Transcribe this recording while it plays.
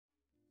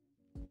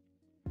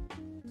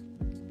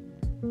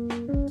Hey,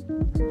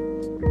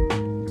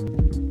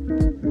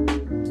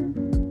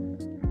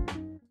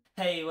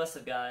 what's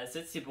up guys?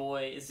 It's your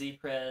boy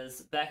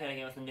ZPrez back at it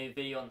again with a new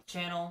video on the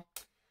channel.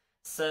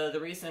 So the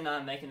reason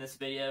I'm making this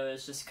video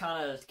is just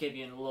kind of to give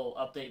you a little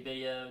update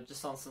video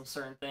just on some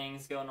certain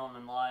things going on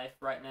in life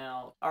right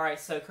now. Alright,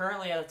 so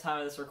currently at the time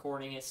of this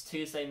recording it's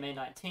Tuesday, May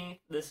 19th.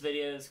 This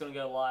video is going to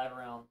go live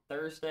around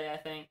Thursday, I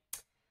think.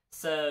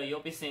 So you'll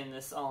be seeing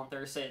this on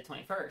Thursday the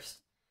 21st.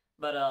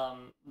 But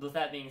with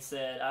that being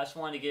said, I just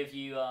wanted to give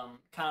you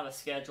kind of a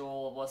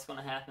schedule of what's going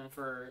to happen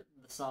for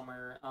the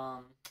summer.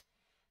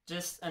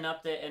 Just an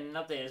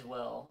update as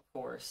well, of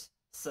course.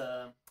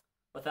 So,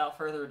 without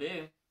further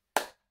ado,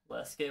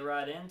 let's get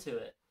right into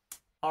it.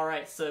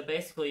 Alright, so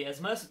basically,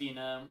 as most of you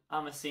know,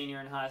 I'm a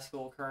senior in high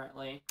school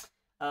currently,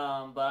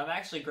 but I'm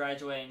actually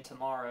graduating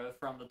tomorrow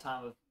from the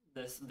time of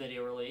this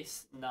video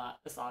release.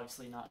 It's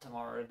obviously not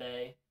tomorrow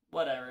today.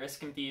 Whatever, it's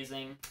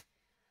confusing.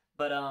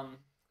 But,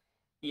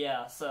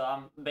 yeah, so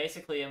I'm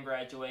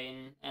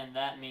graduating, and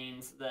that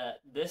means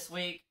that this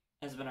week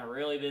has been a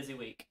really busy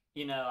week.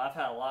 You know, I've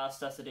had a lot of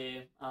stuff to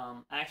do.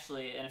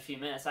 Actually, in a few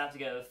minutes, I have to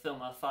go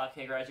film a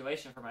 5K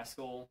graduation for my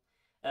school.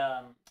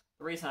 The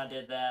reason I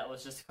did that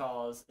was just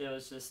because it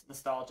was just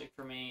nostalgic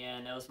for me,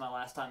 and it was my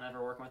last time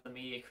ever working with the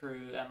media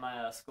crew at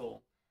my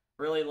school.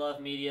 Really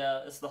love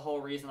media. It's the whole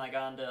reason I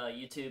got into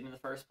YouTube in the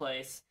first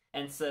place.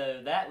 And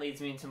so that leads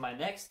me into my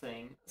next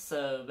thing.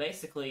 So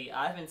basically,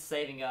 I've been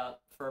saving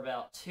up for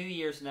about 2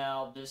 years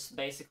now. Just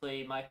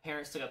basically, my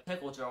parents took a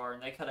pickle jar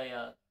and they cut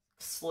a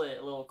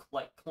little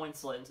like coin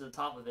slit into the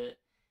top of it,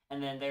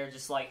 and then they're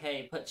just like,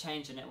 hey, put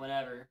change in it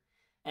whenever.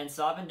 And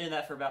so I've been doing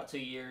that for about 2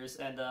 years,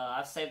 and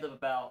I've saved up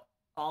about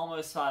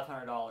almost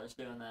 $500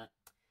 doing that.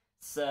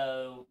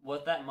 So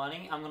with that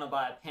money, I'm gonna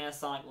buy a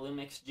Panasonic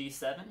Lumix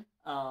G7.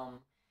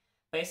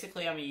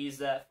 Basically, I'm gonna use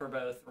that for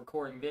both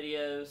recording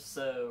videos.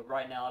 So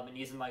right now I've been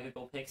using my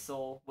Google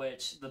Pixel,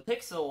 which the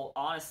Pixel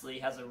honestly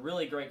has a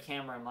really great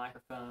camera and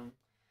microphone.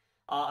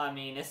 I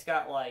mean, it's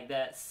got like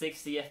that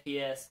 60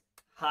 FPS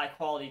high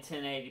quality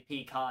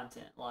 1080p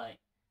content. Like,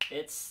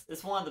 it's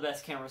one of the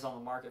best cameras on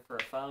the market for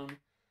a phone.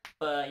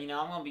 But you know,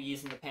 I'm gonna be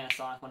using the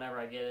Panasonic whenever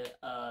I get it.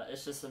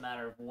 It's just a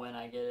matter of when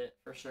I get it,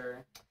 for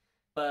sure.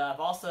 But I've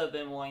also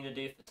been wanting to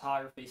do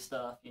photography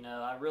stuff. You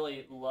know, I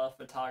really love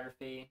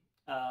photography.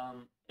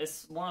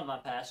 It's one of my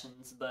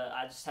passions, but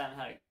I just haven't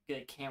had a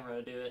good camera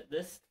to do it.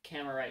 This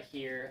camera right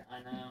here, I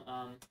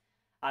know,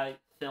 I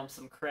filmed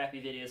some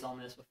crappy videos on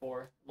this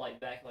before,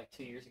 back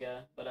 2 years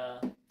ago.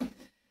 But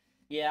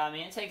yeah, I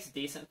mean, it takes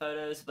decent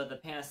photos, but the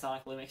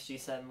Panasonic Lumix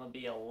G7 would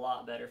be a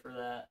lot better for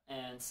that.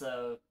 And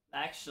so,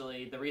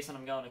 actually, the reason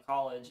I'm going to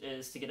college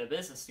is to get a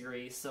business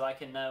degree so I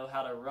can know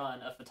how to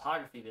run a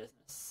photography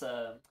business.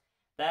 So,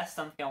 that's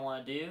something I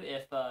want to do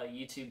if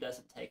YouTube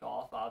doesn't take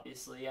off,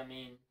 obviously. I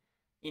mean,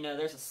 you know,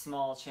 there's a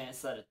small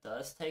chance that it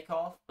does take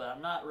off, but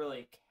I'm not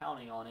really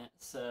counting on it.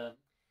 So,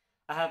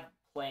 I have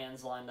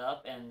plans lined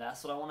up, and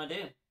that's what I want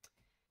to do.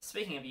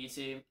 Speaking of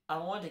YouTube, I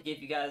wanted to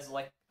give you guys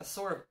a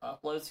sort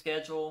of upload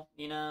schedule,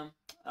 you know,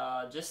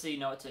 just so you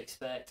know what to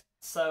expect.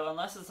 So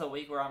unless it's a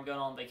week where I'm going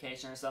on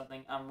vacation or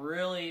something, I'm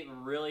really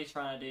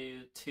trying to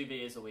do 2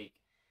 videos a week.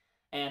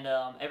 And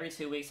every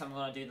 2 weeks I'm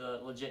going to do the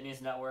Legit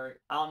News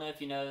Network. I don't know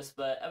if you noticed,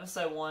 but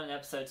episode 1 and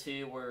episode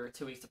 2 were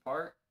 2 weeks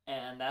apart.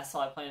 And that's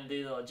how I plan to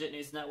do the Legit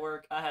News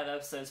Network. I have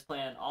episodes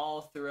planned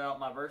all throughout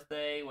my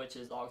birthday, which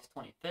is August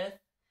 25th.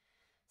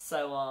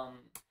 So,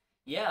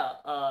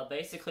 yeah,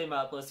 basically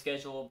my upload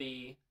schedule will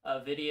be a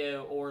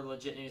video or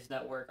Legit News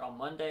Network on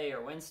Monday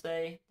or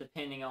Wednesday,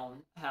 depending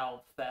on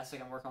how fast I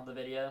can work on the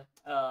video.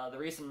 The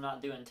reason I'm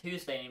not doing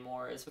Tuesday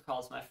anymore is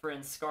because my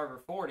friend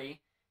Scarver40,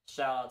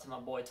 shout out to my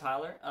boy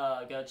Tyler,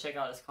 go check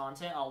out his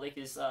content. I'll link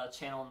his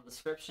channel in the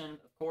description,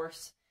 of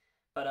course.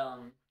 But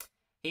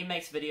he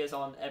makes videos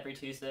on every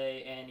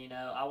Tuesday, and you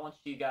know, I want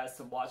you guys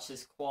to watch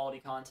his quality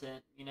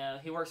content. You know,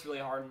 he works really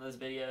hard on those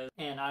videos,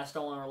 and I just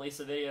don't want to release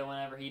a video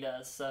whenever he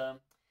does, so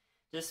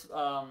just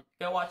go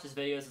watch his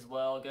videos as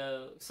well.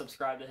 Go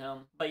subscribe to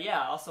him. But yeah,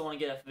 I also want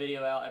to get a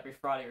video out every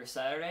Friday or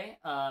Saturday.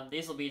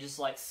 These will be just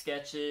like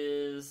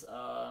sketches,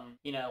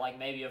 you know, like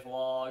maybe a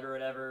vlog or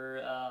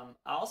whatever.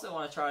 I also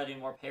want to try to do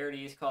more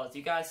parodies because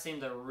you guys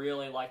seem to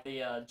really like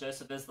the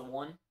Joseph is the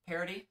One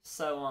parody.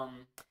 So,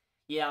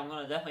 yeah, I'm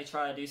going to definitely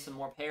try to do some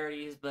more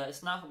parodies, but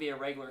it's not going to be a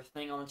regular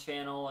thing on the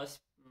channel. It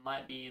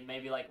might be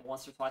maybe like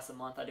once or twice a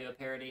month I do a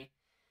parody.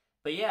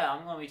 But yeah,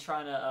 I'm going to be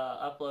trying to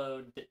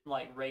upload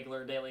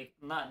regular daily,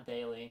 not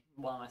daily,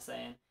 what am I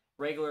saying?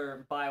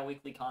 Regular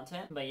bi-weekly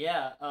content. But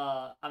yeah,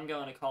 I'm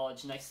going to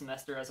college next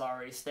semester as I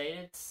already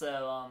stated.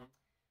 So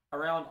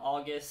around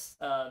August,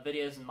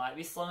 videos might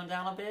be slowing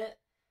down a bit.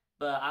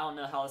 But I don't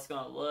know how it's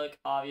going to look.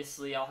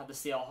 Obviously, I'll have to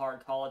see how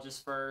hard college is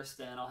first.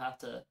 And I'll have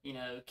to, you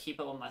know,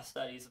 keep up with my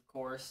studies, of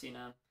course. You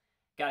know,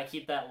 got to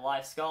keep that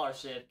life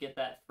scholarship, get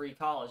that free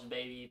college,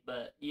 baby.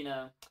 But, you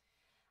know,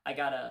 I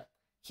got to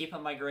keep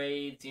up my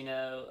grades, you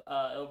know.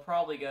 It'll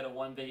probably go to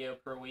 1 video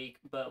per week,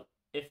 but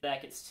if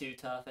that gets too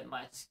tough, it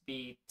might just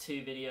be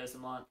 2 videos a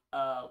month.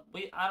 I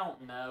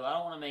don't know. I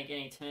don't want to make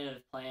any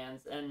tentative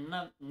plans, and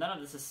none of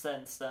this is set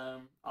in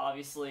stone.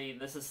 Obviously,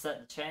 this is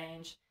set to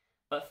change,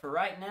 but for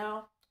right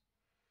now,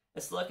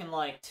 it's looking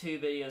like 2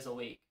 videos a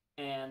week,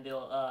 and the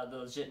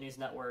Legit News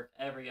Network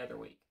every other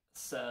week.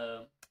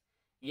 So,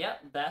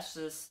 yep, that's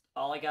just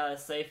all I gotta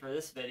say for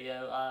this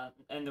video.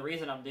 And the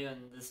reason I'm doing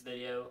this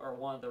video, or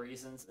one of the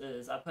reasons,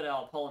 is I put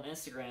out a poll on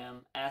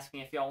Instagram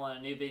asking if y'all want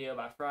a new video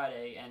by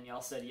Friday, and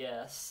y'all said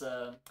yes.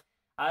 So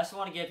I just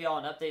want to give y'all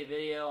an update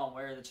video on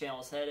where the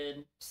channel is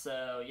headed.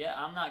 So yeah,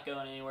 I'm not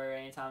going anywhere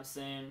anytime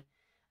soon.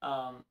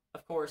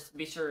 Of course,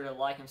 be sure to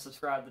like and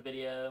subscribe to the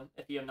video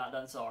if you have not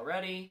done so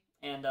already.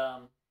 And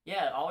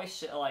yeah, always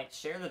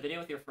share the video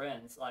with your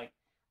friends. Like,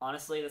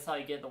 honestly, that's how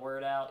you get the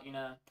word out, you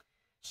know.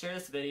 Share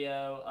this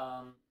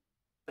video,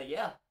 but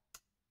yeah,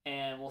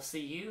 and we'll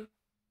see you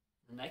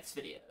in the next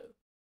video.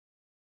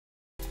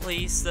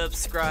 Please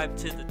subscribe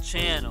to the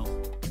channel.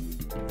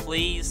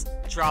 Please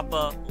drop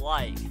a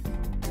like.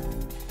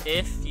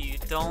 If you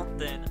don't,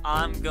 then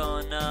I'm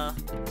gonna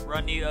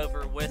run you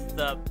over with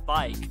the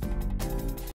bike.